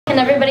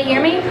everybody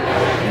hear me?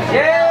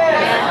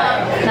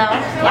 Yeah. No?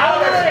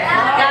 Louder.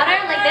 Louder?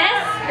 Like this?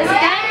 This is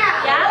good?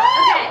 Yeah?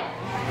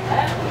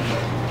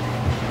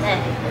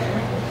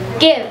 Okay.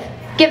 Give.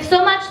 Give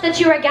so much that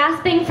you are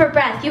gasping for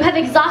breath. You have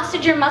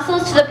exhausted your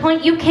muscles to the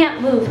point you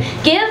can't move.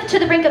 Give to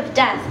the brink of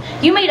death.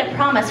 You made a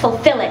promise,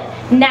 fulfill it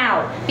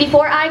now.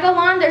 Before I go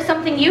on, there's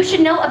something you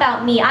should know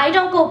about me. I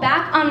don't go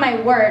back on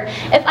my word.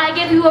 If I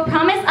give you a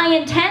promise, I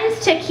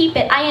intend to keep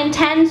it. I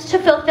intend to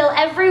fulfill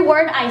every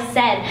word I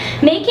said.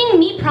 Making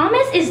me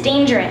promise is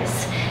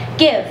dangerous.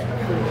 Give.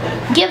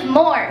 Give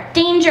more,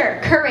 danger,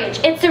 courage.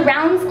 It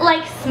surrounds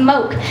like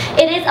smoke.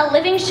 It is a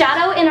living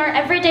shadow in our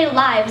everyday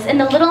lives, in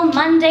the little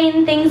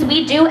mundane things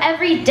we do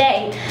every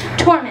day.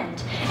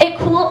 Torment. It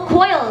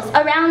coils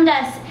around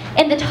us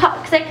in the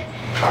toxic,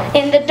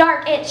 in the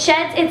dark. It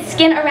sheds its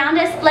skin around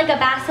us like a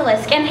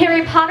basilisk. In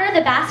Harry Potter,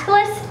 the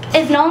basilisk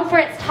is known for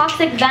its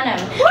toxic venom.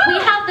 We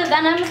have the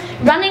venom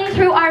running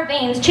through our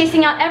veins,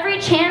 chasing out every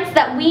chance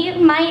that we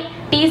might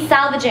be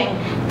salvaging.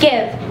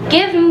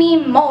 Give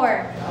me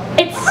more.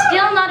 It's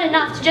still not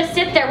enough to just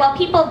sit there while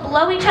people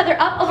blow each other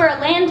up over a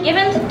land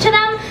given to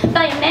them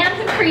by a man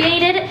who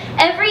created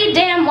every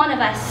damn one of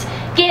us.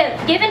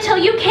 Give until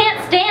you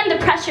can't stand the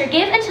pressure.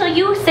 Give until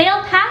you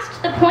sail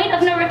past the point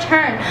of no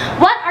return.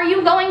 What are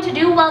you going to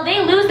do while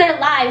they lose their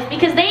lives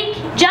because they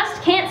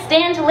just can't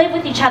stand to live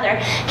with each other?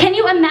 Can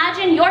you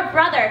imagine your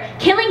brother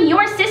killing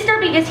your sister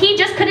because he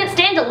just couldn't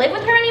stand to live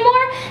with her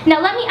anymore? Now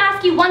let me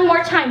ask you one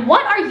more time,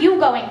 what are you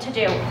going to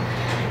do?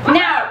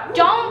 Now,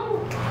 don't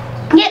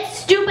get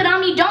stupid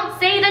on me. Don't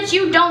say that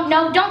you don't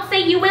know. Don't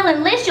say you will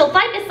enlist. You'll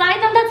fight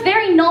beside them. That's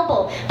very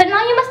noble. But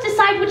now you must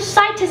decide which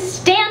side to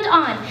stand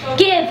on.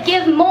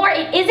 Give more.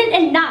 It isn't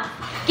enough.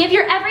 Give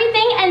your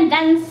everything and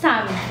then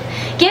some.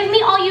 Give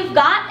me all you've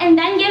got and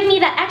then give me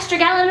that extra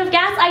gallon of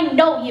gas I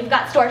know you've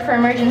got stored for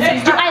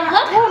emergencies. Do I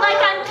look like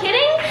I'm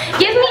kidding?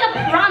 Give me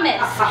a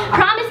promise.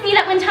 Promise me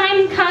that when the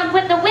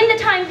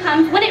time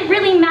comes, when it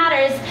really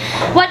matters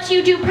what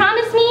you do,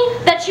 promise me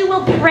that you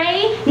will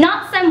pray,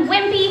 not some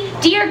wimpy,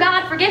 dear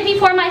God, forgive me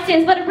for my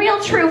sins, but a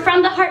real true,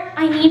 from the heart,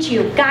 I need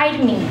you,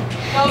 guide me.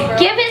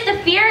 Give it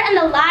the fear and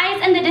the lies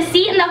and the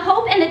deceit and the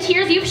hope and the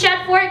tears you've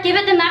shed for it. Give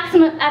it the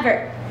maximum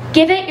effort.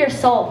 Give it your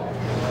soul.